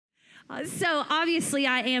So obviously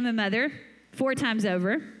I am a mother 4 times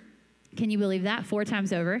over. Can you believe that? 4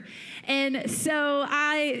 times over. And so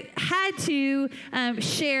I had to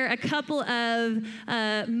share a couple of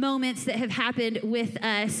moments that have happened with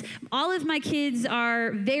us. All of my kids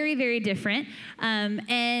are very, very different.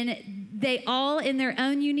 And they all, in their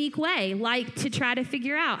own unique way, like to try to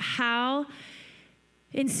figure out how,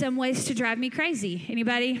 in some ways, to drive me crazy.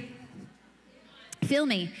 Anybody feel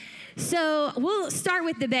me? So we'll start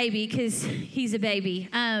with the baby because he's a baby.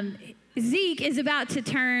 Zeke is about to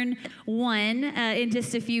turn 1 in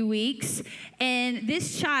just a few weeks, and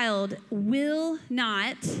this child will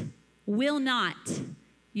not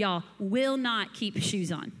keep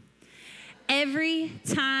shoes on. Every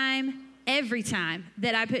time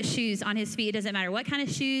that I put shoes on his feet, it doesn't matter what kind of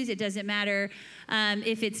shoes, it doesn't matter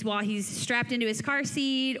if it's while he's strapped into his car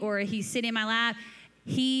seat or he's sitting in my lap,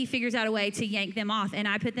 he figures out a way to yank them off, and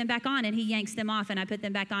I put them back on, and he yanks them off, and I put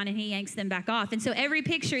them back on, and he yanks them back off. And so every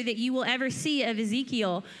picture that you will ever see of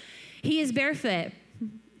Ezekiel, he is barefoot.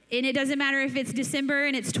 And it doesn't matter if it's December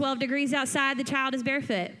and it's 12 degrees outside, the child is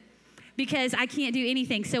barefoot because I can't do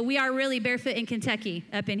anything. So we are really barefoot in Kentucky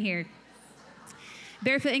up in here.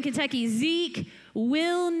 Barefoot in Kentucky. Zeke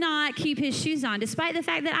will not keep his shoes on, despite the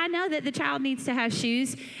fact that I know that the child needs to have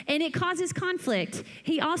shoes, and it causes conflict.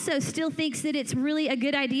 He also still thinks that it's really a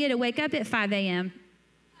good idea to wake up at 5 a.m.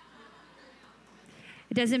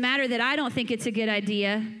 It doesn't matter that I don't think it's a good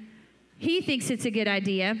idea. He thinks it's a good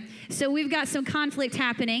idea. So we've got some conflict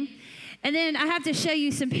happening. And then I have to show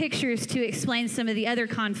you some pictures to explain some of the other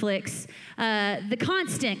conflicts, the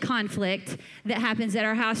constant conflict that happens at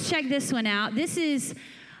our house. Check this one out. This is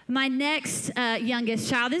my next youngest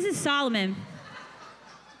child. This is Solomon.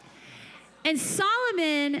 And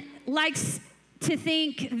Solomon likes to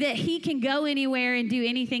think that he can go anywhere and do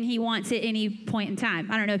anything he wants at any point in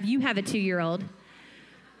time. I don't know if you have a 2-year-old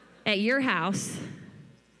at your house.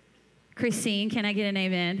 Christine, can I get an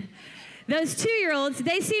amen? Those 2-year-olds,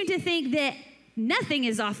 they seem to think that nothing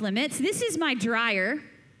is off limits. This is my dryer.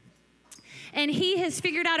 And he has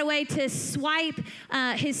figured out a way to swipe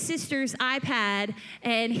his sister's iPad,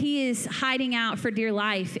 and he is hiding out for dear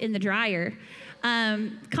life in the dryer.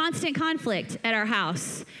 Constant conflict at our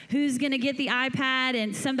house. Who's going to get the iPad?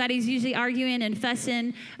 And somebody's usually arguing and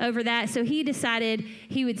fussing over that. So he decided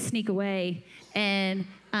he would sneak away. And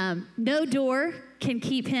no door can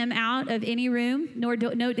keep him out of any room.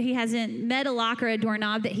 He hasn't met a lock or a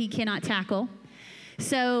doorknob that he cannot tackle.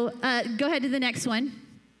 So go ahead to the next one.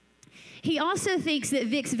 He also thinks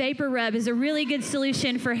that Vicks Vapor Rub is a really good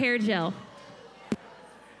solution for hair gel.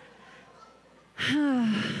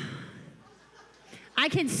 I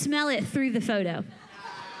can smell it through the photo.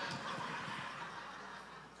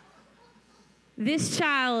 This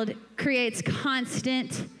child creates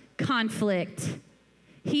constant conflict.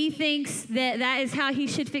 He thinks that that is how he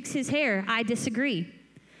should fix his hair. I disagree.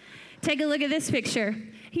 Take a look at this picture.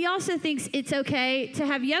 He also thinks it's okay to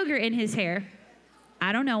have yogurt in his hair.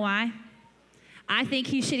 I don't know why. I think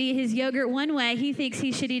he should eat his yogurt one way. He thinks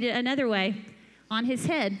he should eat it another way on his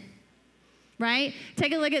head, right?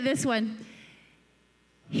 Take a look at this one.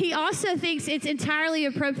 He also thinks it's entirely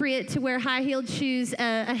appropriate to wear high-heeled shoes,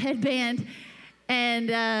 a headband,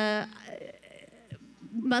 and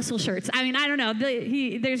muscle shirts. I mean, I don't know.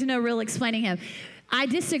 There's no real explaining him. I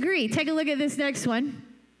disagree. Take a look at this next one.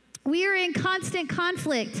 We are in constant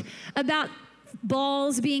conflict about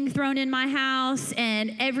balls being thrown in my house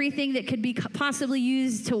and everything that could be possibly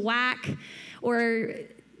used to whack or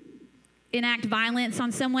enact violence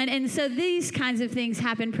on someone. And so these kinds of things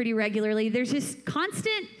happen pretty regularly. There's just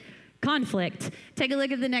constant conflict. Take a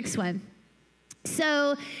look at the next one.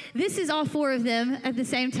 So this is all 4 of them at the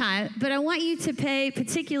same time, but I want you to pay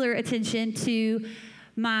particular attention to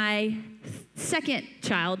my second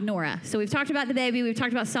child, Nora. So we've talked about the baby, we've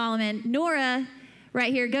talked about Solomon. Nora,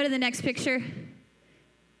 right here, go to the next picture.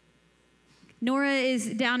 Nora is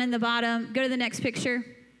down in the bottom. Go to the next picture.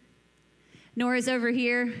 Nora's over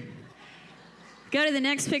here. Go to the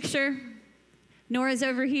next picture. Nora's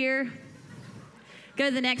over here. Go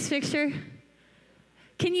to the next picture.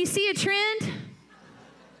 Can you see a trend?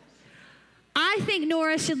 I think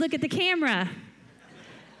Nora should look at the camera.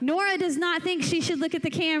 Nora does not think she should look at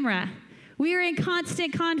the camera. We are in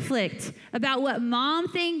constant conflict about what mom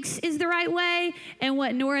thinks is the right way and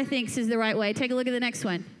what Nora thinks is the right way. Take a look at the next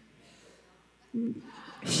one.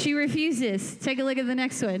 She refuses. Take a look at the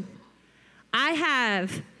next one. I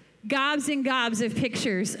have gobs and gobs of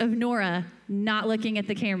pictures of Nora not looking at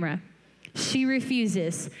the camera. She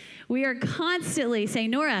refuses. We are constantly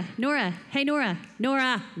saying, Nora, Nora, hey, Nora,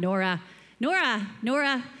 Nora, Nora, Nora,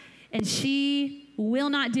 Nora, and she will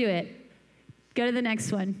not do it. Go to the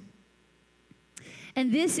next one.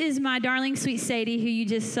 And this is my darling sweet Sadie, who you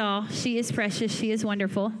just saw. She is precious. She is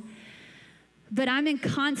wonderful. But I'm in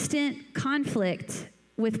constant conflict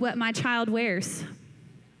with what my child wears.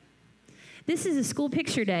 This is a school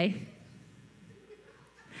picture day.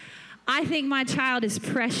 I think my child is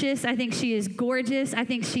precious. I think she is gorgeous. I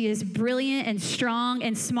think she is brilliant and strong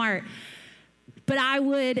and smart. But I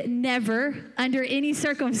would never, under any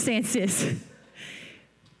circumstances,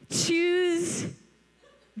 choose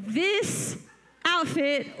this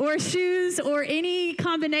outfit or shoes or any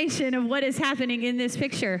combination of what is happening in this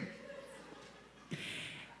picture.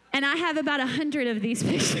 And I have about 100 of these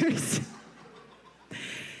pictures.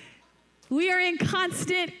 We are in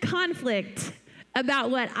constant conflict about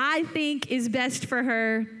what I think is best for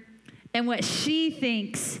her and what she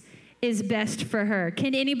thinks is best for her.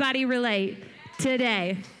 Can anybody relate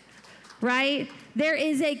today? Right? There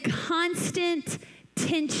is a constant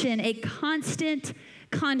tension, a constant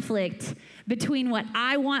conflict between what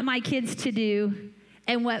I want my kids to do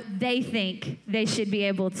and what they think they should be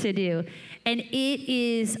able to do. And it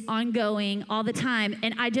is ongoing all the time.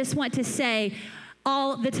 And I just want to say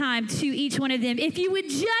all the time to each one of them, if you would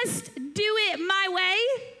just do it my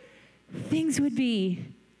way, things would be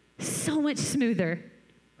so much smoother,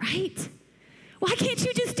 right? Why can't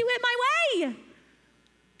you just do it my way?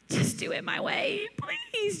 Just do it my way.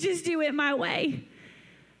 Please just do it my way.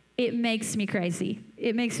 It makes me crazy.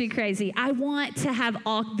 It makes me crazy. I want to have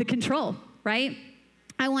all the control, right?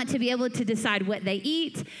 I want to be able to decide what they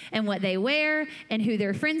eat and what they wear and who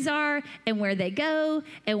their friends are and where they go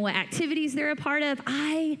and what activities they're a part of.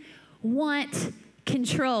 I want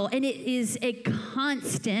control, and it is a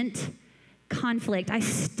constant conflict. I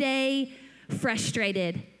stay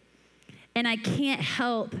frustrated, and I can't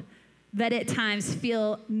help but at times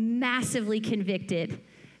feel massively convicted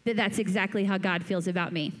that that's exactly how God feels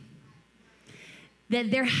about me. That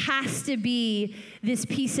there has to be this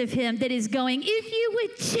piece of him that is going, if you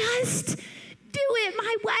would just do it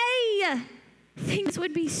my way, things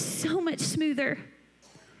would be so much smoother.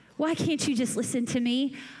 Why can't you just listen to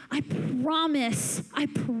me? I promise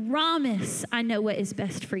I know what is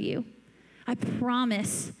best for you. I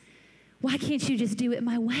promise. Why can't you just do it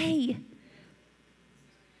my way?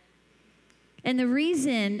 And the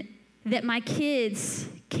reason that my kids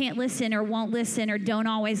can't listen or won't listen or don't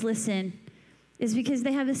always listen is because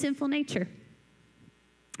they have a sinful nature.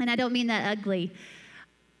 And I don't mean that ugly.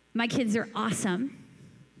 My kids are awesome,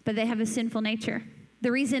 but they have a sinful nature.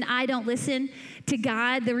 The reason I don't listen to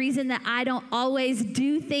God, the reason that I don't always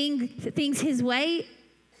do things his way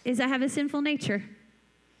is I have a sinful nature.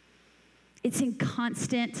 It's in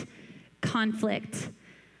constant conflict.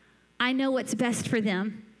 I know what's best for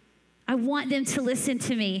them. I want them to listen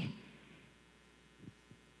to me.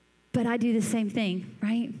 But I do the same thing,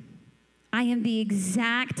 right? I am the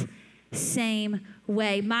exact same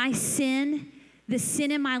way. My sin, the sin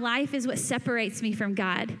in my life is what separates me from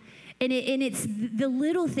God. And it's the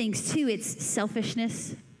little things too. It's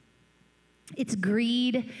selfishness. It's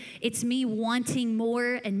greed. It's me wanting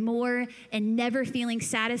more and more and never feeling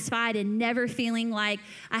satisfied and never feeling like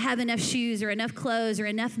I have enough shoes or enough clothes or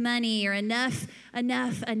enough money or enough.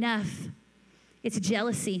 It's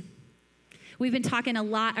jealousy. We've been talking a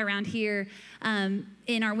lot around here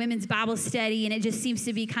in our women's Bible study, and it just seems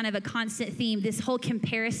to be kind of a constant theme, this whole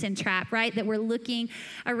comparison trap, right? That we're looking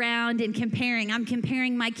around and comparing. I'm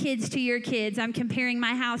comparing my kids to your kids. I'm comparing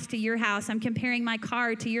my house to your house. I'm comparing my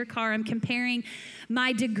car to your car. I'm comparing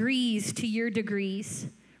my degrees to your degrees,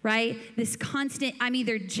 right? This constant, I'm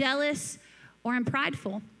either jealous or I'm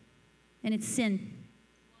prideful, and it's sin.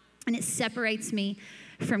 And it separates me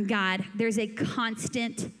from God. There's a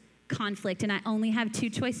constant conflict, and I only have two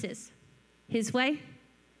choices: his way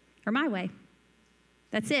or my way.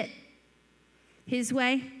 That's it. His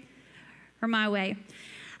way or my way.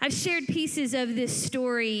 I've shared pieces of this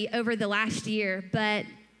story over the last year, but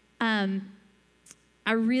I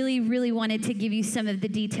really wanted to give you some of the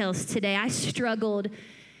details today. I struggled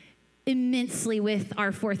immensely with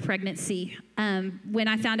our fourth pregnancy. When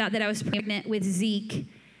I found out that I was pregnant with Zeke,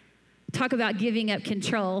 talk about giving up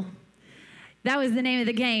control. That was the name of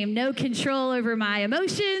the game. No control over my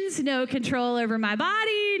emotions, no control over my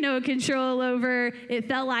body, no control over, it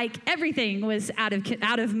felt like everything was out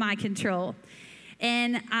of my control.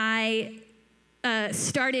 And I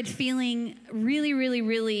started feeling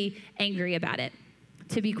really angry about it,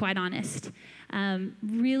 to be quite honest.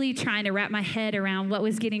 Really trying to wrap my head around what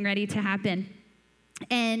was getting ready to happen.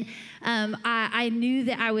 And I knew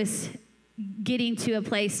that I was getting to a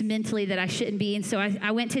place mentally that I shouldn't be. And so I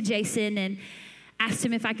went to Jason and asked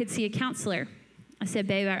him if I could see a counselor. I said,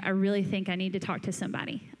 babe, I really think I need to talk to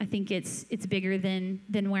somebody. I think it's bigger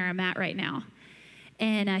than where I'm at right now.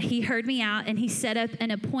 And he heard me out, and he set up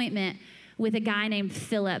an appointment with a guy named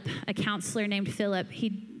Philip, a counselor named Philip. He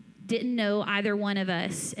didn't know either one of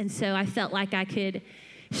us, and so I felt like I could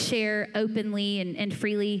share openly and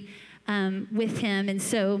freely with him. And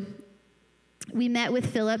so we met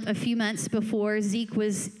with Philip a few months before Zeke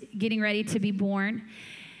was getting ready to be born.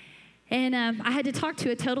 And I had to talk to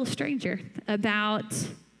a total stranger about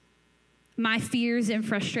my fears and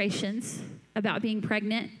frustrations about being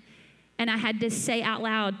pregnant. And I had to say out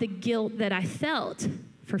loud the guilt that I felt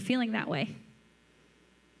for feeling that way.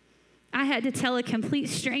 I had to tell a complete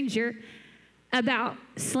stranger about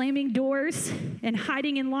slamming doors and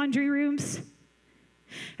hiding in laundry rooms,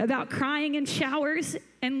 about crying in showers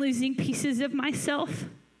and losing pieces of myself.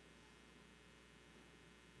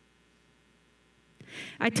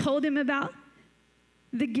 I told him about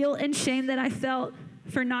the guilt and shame that I felt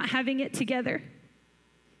for not having it together.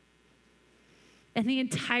 And the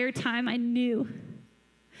entire time I knew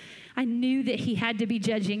that he had to be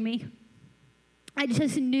judging me. I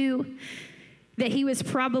just knew that he was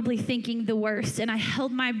probably thinking the worst, and I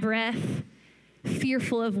held my breath,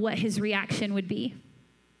 fearful of what his reaction would be.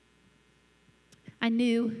 I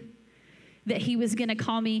knew that he was going to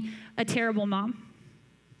call me a terrible mom.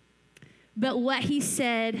 But what he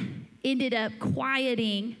said ended up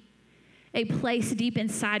quieting a place deep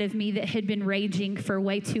inside of me that had been raging for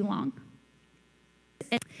way too long.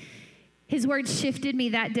 And his words shifted me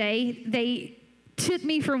that day. They took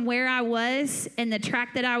me from where I was and the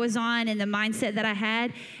track that I was on and the mindset that I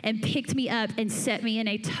had and picked me up and set me in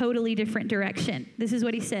a totally different direction. This is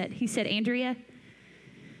what he said. He said, Andrea,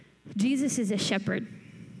 Jesus is a shepherd.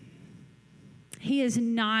 He is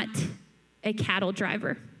not a cattle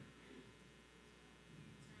driver.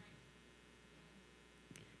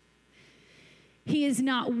 He is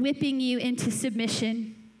not whipping you into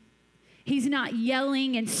submission. He's not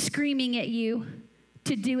yelling and screaming at you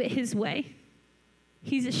to do it his way.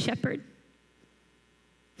 He's a shepherd.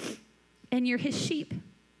 And you're his sheep.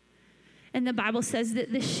 And the Bible says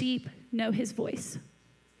that the sheep know his voice.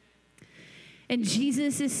 And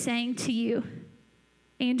Jesus is saying to you,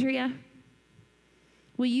 Andrea,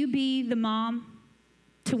 will you be the mom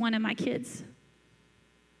to one of my kids?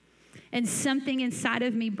 And something inside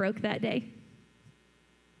of me broke that day.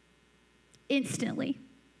 Instantly.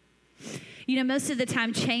 You know, most of the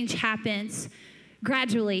time change happens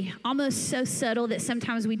gradually, almost so subtle that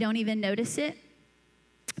sometimes we don't even notice it,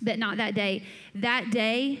 but not that day. That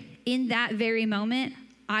day, in that very moment,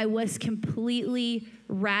 I was completely,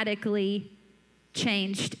 radically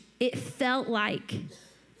changed. It felt like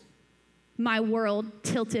my world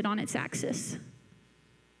tilted on its axis.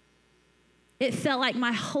 It felt like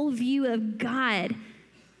my whole view of God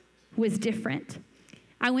was different.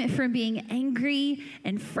 I went from being angry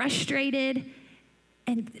and frustrated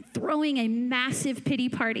and throwing a massive pity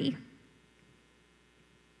party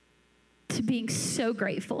to being so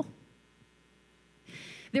grateful.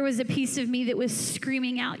 There was a piece of me that was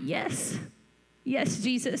screaming out, yes, yes,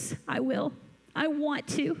 Jesus, I will. I want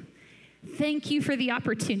to. Thank you for the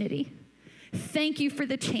opportunity. Thank you for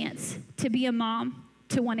the chance to be a mom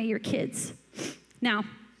to one of your kids. Now,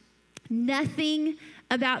 nothing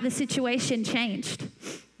about the situation changed.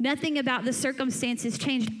 Nothing about the circumstances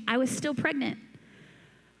changed. I was still pregnant.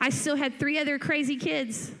 I still had 3 other crazy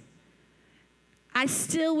kids. I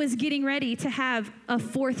still was getting ready to have a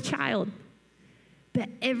 4th child. But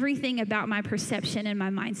everything about my perception and my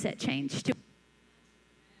mindset changed.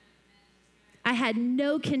 I had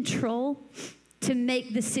no control to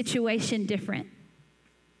make the situation different.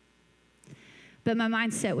 But my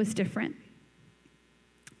mindset was different.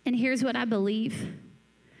 And here's what I believe.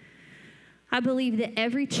 I believe that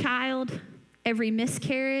every child, every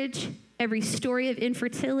miscarriage, every story of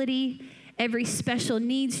infertility, every special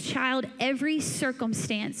needs child, every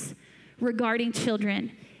circumstance regarding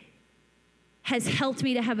children has helped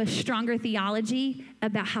me to have a stronger theology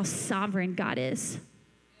about how sovereign God is.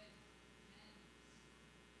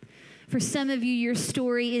 For some of you, your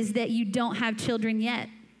story is that you don't have children yet.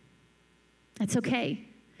 That's okay,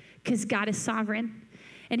 because God is sovereign.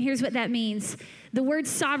 And here's what that means. The word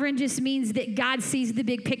sovereign just means that God sees the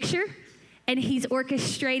big picture and he's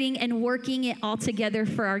orchestrating and working it all together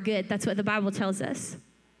for our good. That's what the Bible tells us.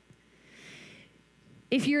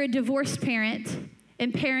 If you're a divorced parent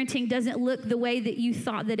and parenting doesn't look the way that you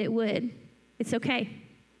thought that it would, it's okay,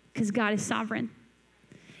 because God is sovereign.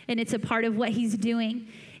 And it's a part of what he's doing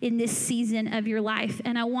in this season of your life.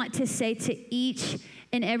 And I want to say to each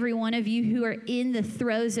and every one of you who are in the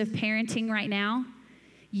throes of parenting right now,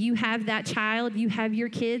 you have that child, you have your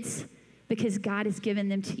kids, because God has given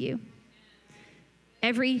them to you.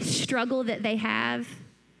 Every struggle that they have,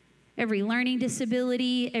 every learning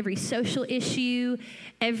disability, every social issue,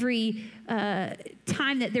 every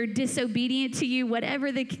time that they're disobedient to you,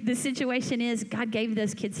 whatever the situation is, God gave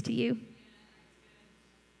those kids to you.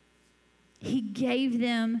 He gave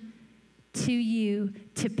them to you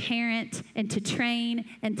to parent and to train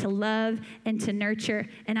and to love and to nurture.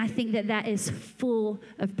 And I think that is full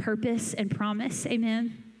of purpose and promise.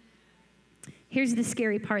 Amen. Here's the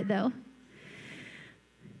scary part, though.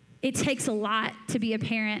 It takes a lot to be a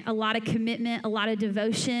parent, a lot of commitment, a lot of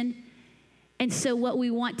devotion. And so what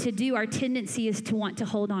we want to do, our tendency is to want to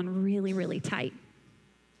hold on really, really tight,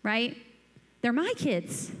 right? They're my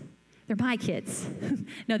kids. They're my kids.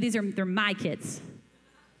 No, they're my kids.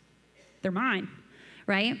 They're mine,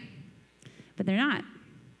 right? But they're not.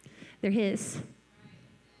 They're his.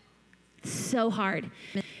 So hard.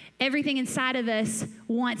 Everything inside of us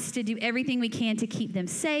wants to do everything we can to keep them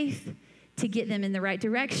safe, to get them in the right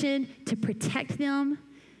direction, to protect them,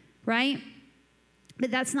 right?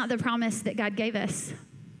 But that's not the promise that God gave us.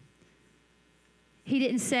 He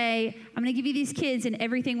didn't say, I'm going to give you these kids and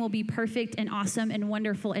everything will be perfect and awesome and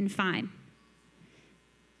wonderful and fine.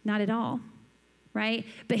 Not at all, right?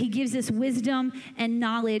 But he gives us wisdom and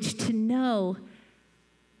knowledge to know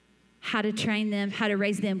how to train them, how to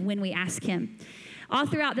raise them when we ask him. All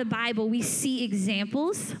throughout the Bible, we see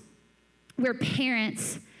examples where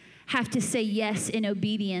parents have to say yes in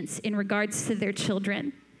obedience in regards to their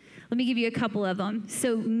children. Let me give you a couple of them.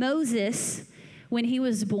 So Moses, when he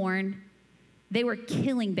was born, they were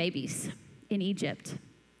killing babies in Egypt.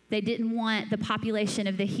 They didn't want the population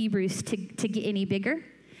of the Hebrews to get any bigger.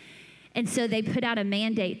 And so they put out a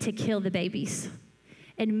mandate to kill the babies.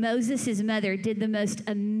 And Moses' mother did the most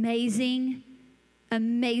amazing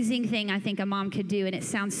thing I think a mom could do. And it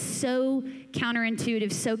sounds so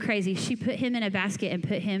counterintuitive, so crazy. She put him in a basket and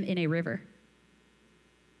put him in a river.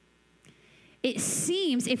 It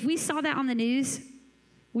seems, if we saw that on the news,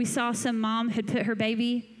 we saw some mom had put her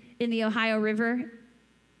baby in the Ohio River,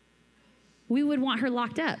 we would want her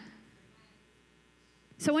locked up.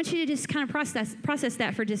 So I want you to just kind of process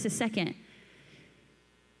that for just a second.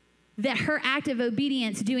 That her act of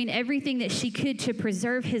obedience, doing everything that she could to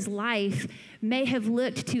preserve his life, may have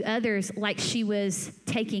looked to others like she was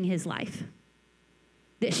taking his life.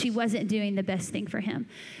 That she wasn't doing the best thing for him.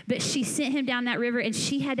 But she sent him down that river, and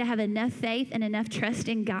she had to have enough faith and enough trust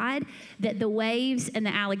in God that the waves and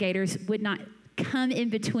the alligators would not come in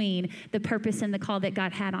between the purpose and the call that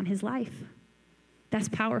God had on his life. That's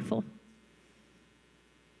powerful.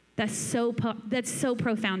 That's so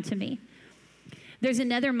profound to me. There's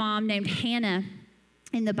another mom named Hannah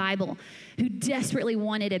in the Bible who desperately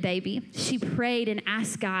wanted a baby. She prayed and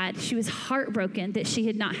asked God. She was heartbroken that she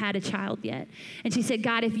had not had a child yet. And she said,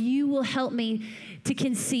 God, if you will help me to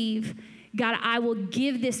conceive, God, I will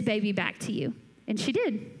give this baby back to you. And she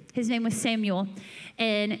did. His name was Samuel.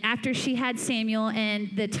 And after she had Samuel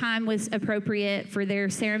and the time was appropriate for their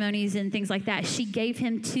ceremonies and things like that, she gave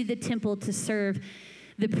him to the temple to serve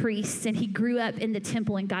the priests, and he grew up in the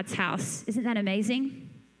temple in God's house. Isn't that amazing?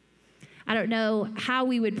 I don't know how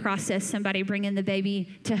we would process somebody bringing the baby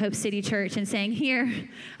to Hope City Church and saying, here,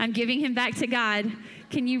 I'm giving him back to God.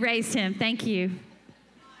 Can you raise him? Thank you.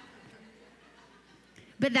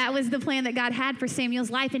 But that was the plan that God had for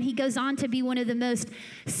Samuel's life, and he goes on to be one of the most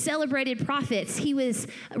celebrated prophets. He was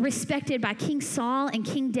respected by King Saul and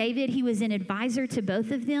King David. He was an advisor to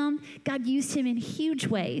both of them. God used him in huge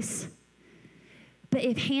ways. But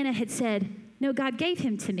if Hannah had said, no, God gave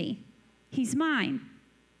him to me. He's mine.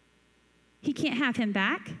 He can't have him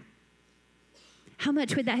back. How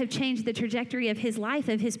much would that have changed the trajectory of his life,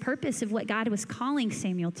 of his purpose, of what God was calling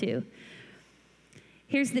Samuel to?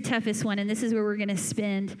 Here's the toughest one, and this is where we're going to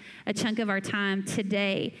spend a chunk of our time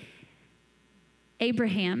today.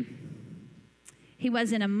 Abraham. He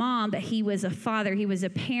wasn't a mom, but he was a father. He was a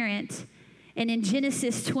parent. And in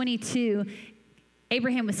Genesis 22,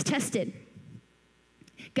 Abraham was tested.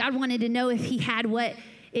 God wanted to know if he had what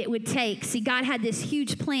it would take. See, God had this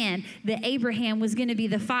huge plan that Abraham was going to be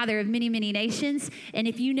the father of many, many nations. And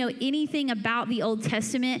if you know anything about the Old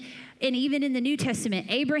Testament, and even in the New Testament,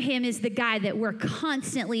 Abraham is the guy that we're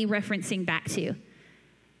constantly referencing back to.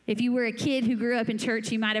 If you were a kid who grew up in church,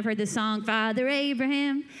 you might have heard the song, Father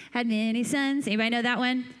Abraham had many sons. Anybody know that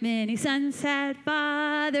one? Many sons had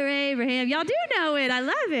Father Abraham. Y'all do know it. I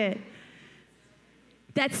love it.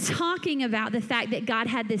 That's talking about the fact that God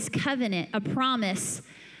had this covenant, a promise,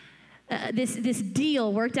 this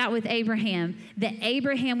deal worked out with Abraham, that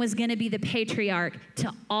Abraham was going to be the patriarch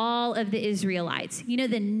to all of the Israelites. You know,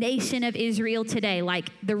 the nation of Israel today, like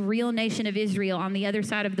the real nation of Israel on the other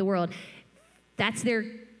side of the world, that's their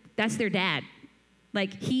dad.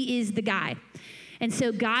 Like, he is the guy. And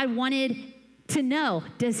so God wanted to know,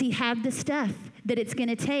 does he have the stuff that it's going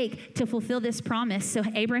to take to fulfill this promise? So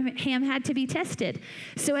Abraham had to be tested.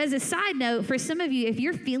 So as a side note, for some of you, if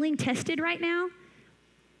you're feeling tested right now,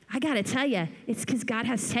 I got to tell you, it's because God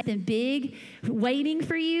has something big waiting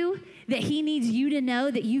for you that he needs you to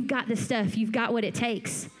know that you've got the stuff, you've got what it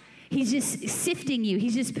takes. He's just sifting you.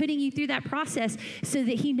 He's just putting you through that process so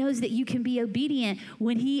that he knows that you can be obedient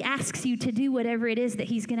when he asks you to do whatever it is that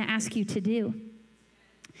he's going to ask you to do.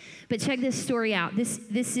 But check this story out.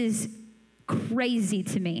 This is crazy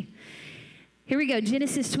to me. Here we go.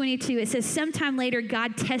 Genesis 22. It says, sometime later,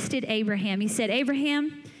 God tested Abraham. He said,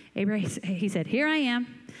 Abraham, he said, here I am.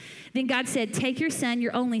 Then God said, take your son,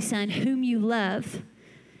 your only son, whom you love,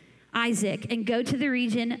 Isaac, and go to the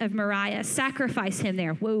region of Moriah. Sacrifice him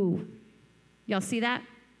there. Whoa. Y'all see that?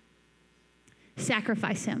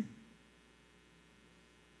 Sacrifice him.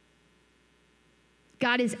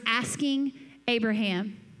 God is asking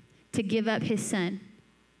Abraham to give up his son.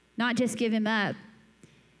 Not just give him up,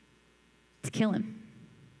 to kill him.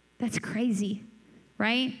 That's crazy,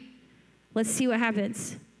 right? Let's see what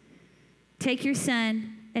happens. Take your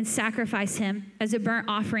son and sacrifice him as a burnt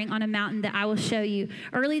offering on a mountain that I will show you.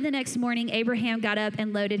 Early the next morning, Abraham got up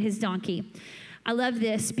and loaded his donkey. I love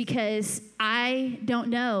this because I don't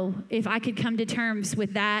know if I could come to terms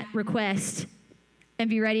with that request and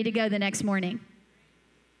be ready to go the next morning.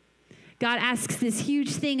 God asks this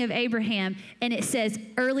huge thing of Abraham, and it says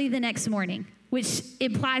early the next morning, which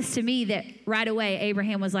implies to me that right away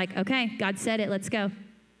Abraham was like, okay, God said it, let's go.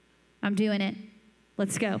 I'm doing it.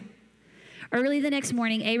 Let's go. Early the next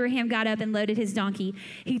morning, Abraham got up and loaded his donkey.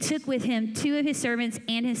 He took with him 2 of his servants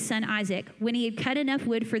and his son Isaac. When he had cut enough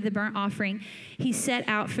wood for the burnt offering, he set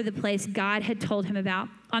out for the place God had told him about.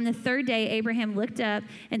 On the 3rd day, Abraham looked up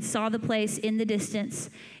and saw the place in the distance.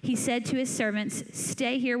 He said to his servants,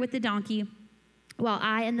 stay here with the donkey while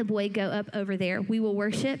I and the boy go up over there. We will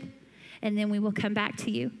worship, and then we will come back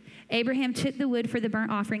to you. Abraham took the wood for the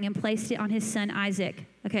burnt offering and placed it on his son Isaac.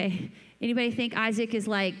 Okay, anybody think Isaac is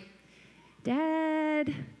like,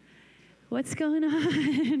 Dad, what's going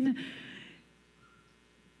on?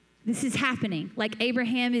 This is happening. Like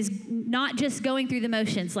Abraham is not just going through the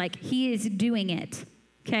motions, like he is doing it,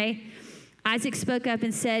 okay? Isaac spoke up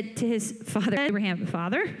and said to his father, Abraham,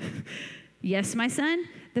 Father, yes, my son,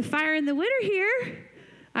 the fire and the wood are here.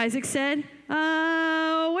 Isaac said,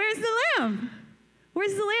 where's the lamb?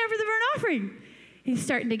 Where's the lamb for the burnt offering? He's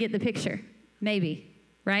starting to get the picture, maybe,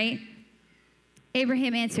 right?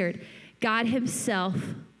 Abraham answered, God himself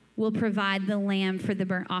will provide the lamb for the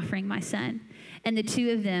burnt offering, my son. And the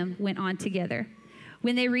 2 of them went on together.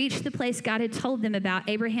 When they reached the place God had told them about,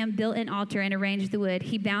 Abraham built an altar and arranged the wood.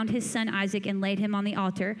 He bound his son Isaac and laid him on the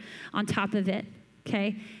altar on top of it,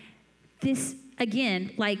 okay? This,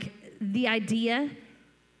 again, like the idea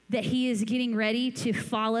that he is getting ready to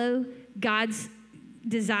follow God's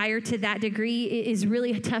desire to that degree is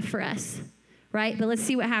really tough for us, right? But let's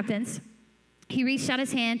see what happens. He reached out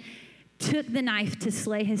his hand, took the knife to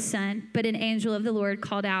slay his son, but an angel of the Lord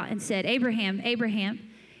called out and said, Abraham, Abraham,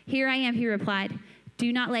 here I am, he replied.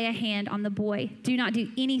 Do not lay a hand on the boy. Do not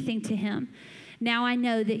do anything to him. Now I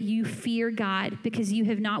know that you fear God because you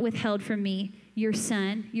have not withheld from me your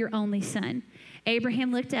son, your only son.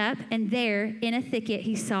 Abraham looked up, and there in a thicket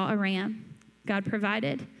he saw a ram. God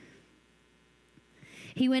provided.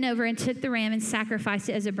 He went over and took the ram and sacrificed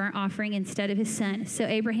it as a burnt offering instead of his son. So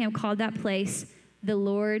Abraham called that place, the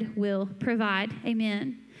Lord will provide.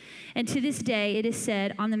 Amen. And to this day it is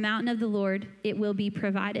said, on the mountain of the Lord it will be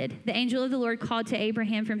provided. The angel of the Lord called to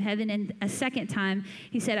Abraham from heaven, and a second time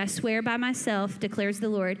he said, I swear by myself, declares the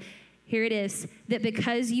Lord, here it is, that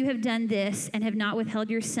because you have done this and have not withheld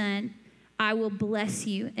your son, I will bless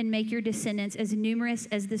you and make your descendants as numerous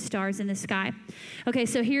as the stars in the sky. Okay,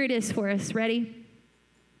 so here it is for us. Ready?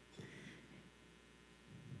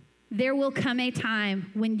 There will come a time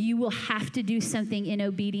when you will have to do something in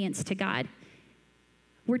obedience to God.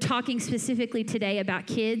 We're talking specifically today about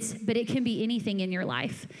kids, but it can be anything in your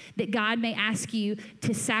life that God may ask you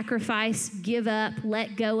to sacrifice, give up,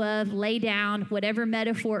 let go of, lay down, whatever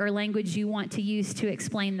metaphor or language you want to use to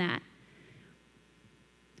explain that.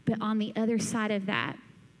 But on the other side of that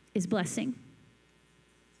is blessing.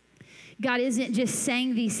 God isn't just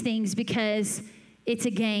saying these things because it's a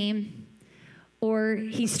game or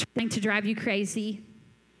he's trying to drive you crazy.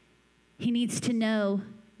 He needs to know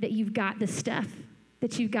that you've got the stuff,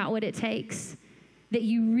 that you've got what it takes, that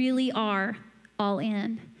you really are all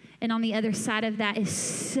in. And on the other side of that is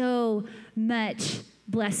so much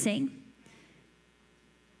blessing.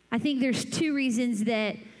 I think there's 2 reasons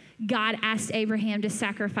that God asked Abraham to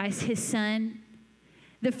sacrifice his son.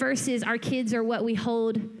 The first is our kids are what we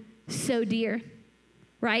hold so dear,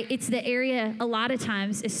 right? It's the area a lot of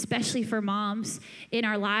times, especially for moms in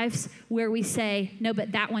our lives, where we say, no,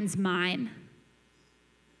 but that one's mine.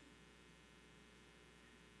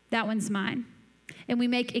 That one's mine. And we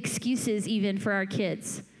make excuses even for our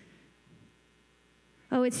kids.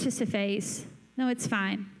 Oh, it's just a phase. No, it's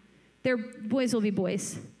fine. Boys will be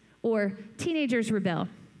boys. Or teenagers rebel,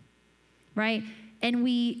 right? And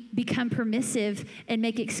we become permissive and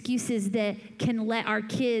make excuses that can let our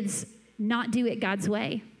kids not do it God's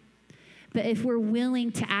way. But if we're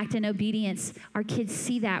willing to act in obedience, our kids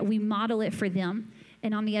see that. We model it for them.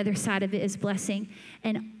 And on the other side of it is blessing.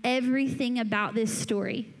 And everything about this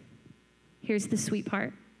story, here's the sweet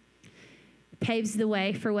part, paves the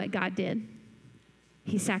way for what God did.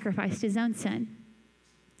 He sacrificed his own son.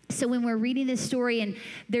 So when we're reading this story and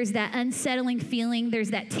there's that unsettling feeling, there's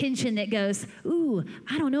that tension that goes, ooh,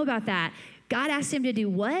 I don't know about that. God asked him to do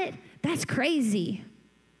what? That's crazy.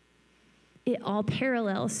 It all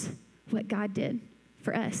parallels what God did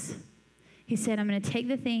for us. He said, I'm going to take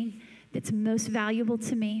the thing that's most valuable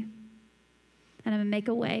to me and I'm going to make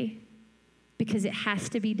a way because it has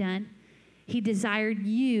to be done. He desired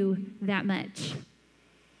you that much.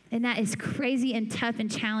 And that is crazy and tough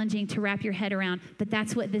and challenging to wrap your head around, but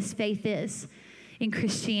that's what this faith is in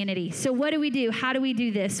Christianity. So what do we do? How do we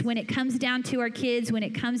do this? When it comes down to our kids, when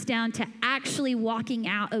it comes down to actually walking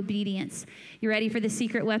out obedience. You ready for the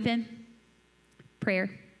secret weapon? Prayer.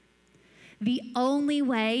 The only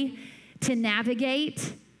way to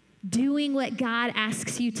navigate doing what God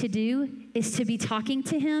asks you to do is to be talking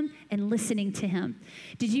to him and listening to him.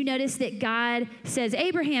 Did you notice that God says,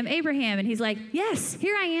 Abraham, Abraham, and he's like, yes,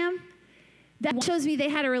 here I am. That shows me they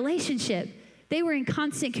had a relationship. They were in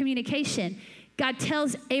constant communication. God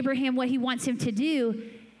tells Abraham what he wants him to do.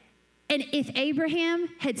 And if Abraham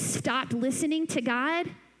had stopped listening to God,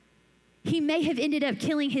 he may have ended up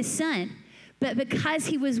killing his son. But because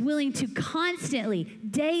he was willing to constantly,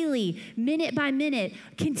 daily, minute by minute,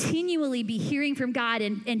 continually be hearing from God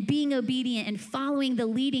and being obedient and following the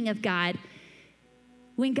leading of God,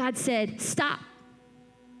 when God said, stop,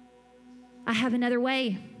 I have another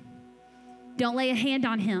way. Don't lay a hand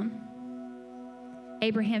on him.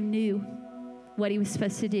 Abraham knew what he was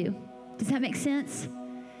supposed to do. Does that make sense?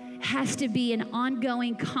 Has to be an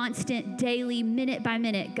ongoing, constant, daily, minute by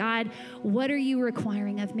minute. God, what are you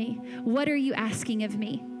requiring of me? What are you asking of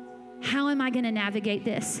me? How am I going to navigate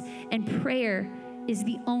this? And prayer is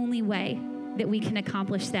the only way that we can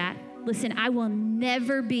accomplish that. Listen, I will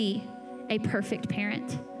never be a perfect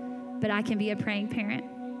parent, but I can be a praying parent.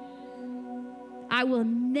 I will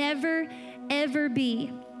never, ever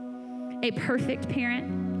be a perfect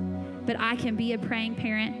parent, but I can be a praying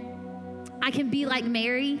parent. I can be like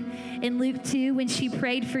Mary in Luke 2 when she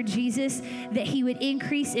prayed for Jesus that he would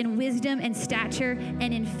increase in wisdom and stature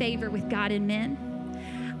and in favor with God and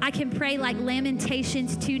men. I can pray like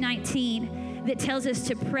Lamentations 2:19 that tells us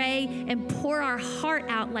to pray and pour our heart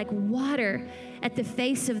out like water at the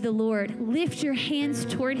face of the Lord. Lift your hands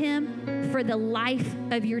toward him for the life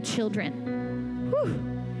of your children.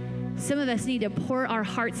 Whew. Some of us need to pour our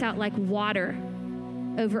hearts out like water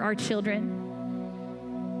over our children.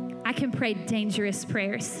 I can pray dangerous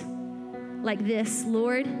prayers like this.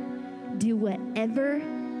 Lord, do whatever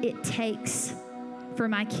it takes for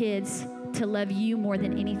my kids to love you more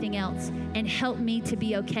than anything else and help me to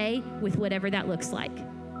be okay with whatever that looks like.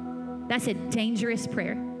 That's a dangerous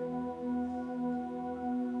prayer.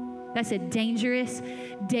 That's a dangerous,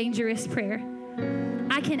 dangerous prayer.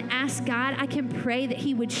 I can ask God, I can pray that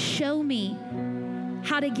he would show me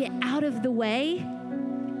how to get out of the way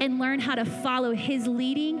and learn how to follow his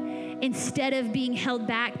leading instead of being held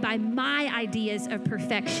back by my ideas of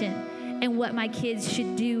perfection and what my kids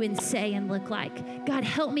should do and say and look like. God,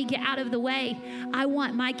 help me get out of the way. I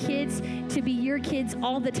want my kids to be your kids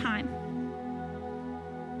all the time.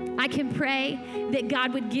 I can pray that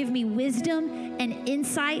God would give me wisdom and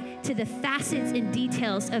insight to the facets and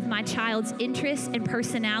details of my child's interests and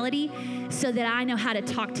personality so that I know how to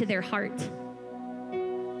talk to their heart.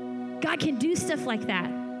 God can do stuff like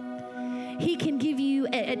that. He can give you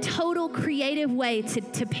a total creative way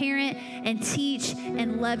to parent and teach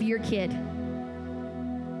and love your kid.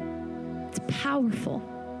 It's powerful.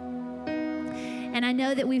 And I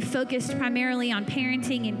know that we've focused primarily on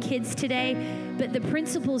parenting and kids today, but the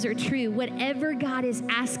principles are true. Whatever God is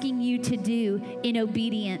asking you to do in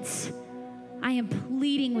obedience, I am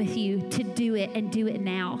pleading with you to do it and do it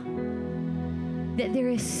now. That there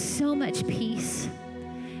is so much peace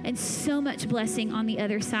and so much blessing on the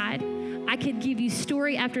other side. I could give you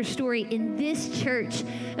story after story in this church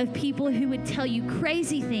of people who would tell you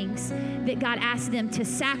crazy things that God asked them to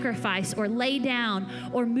sacrifice or lay down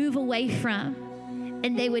or move away from.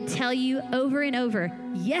 And they would tell you over and over,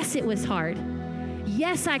 yes, it was hard.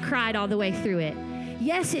 Yes, I cried all the way through it.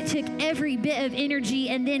 Yes, it took every bit of energy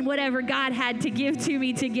and then whatever God had to give to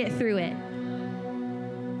me to get through it.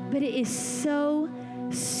 But it is so,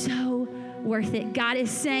 so worth it. God is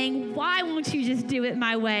saying, why won't you just do it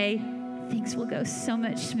my way? Things will go so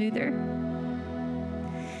much smoother.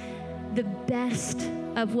 The best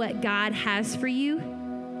of what God has for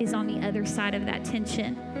you is on the other side of that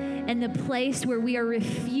tension. And the place where we are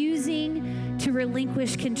refusing to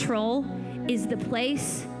relinquish control is the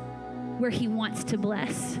place where he wants to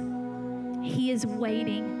bless. He is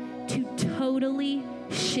waiting to totally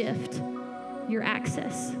shift your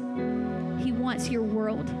access. He wants your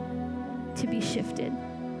world to be shifted.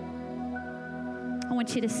 I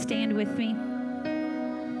want you to stand with me.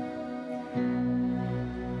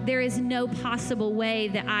 There is no possible way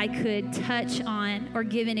that I could touch on or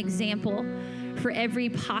give an example for every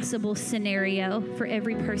possible scenario for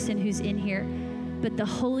every person who's in here. But the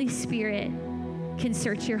Holy Spirit can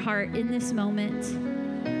search your heart in this moment.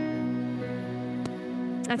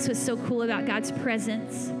 That's what's so cool about God's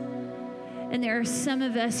presence. And there are some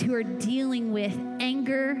of us who are dealing with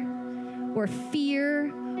anger or fear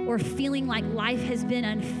or feeling like life has been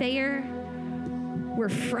unfair. We're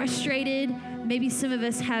frustrated. Maybe some of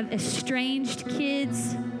us have estranged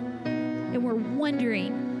kids, and we're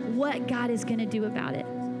wondering what God is going to do about it.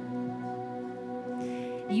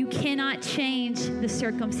 You cannot change the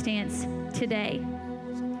circumstance today,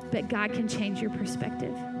 but God can change your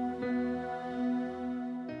perspective.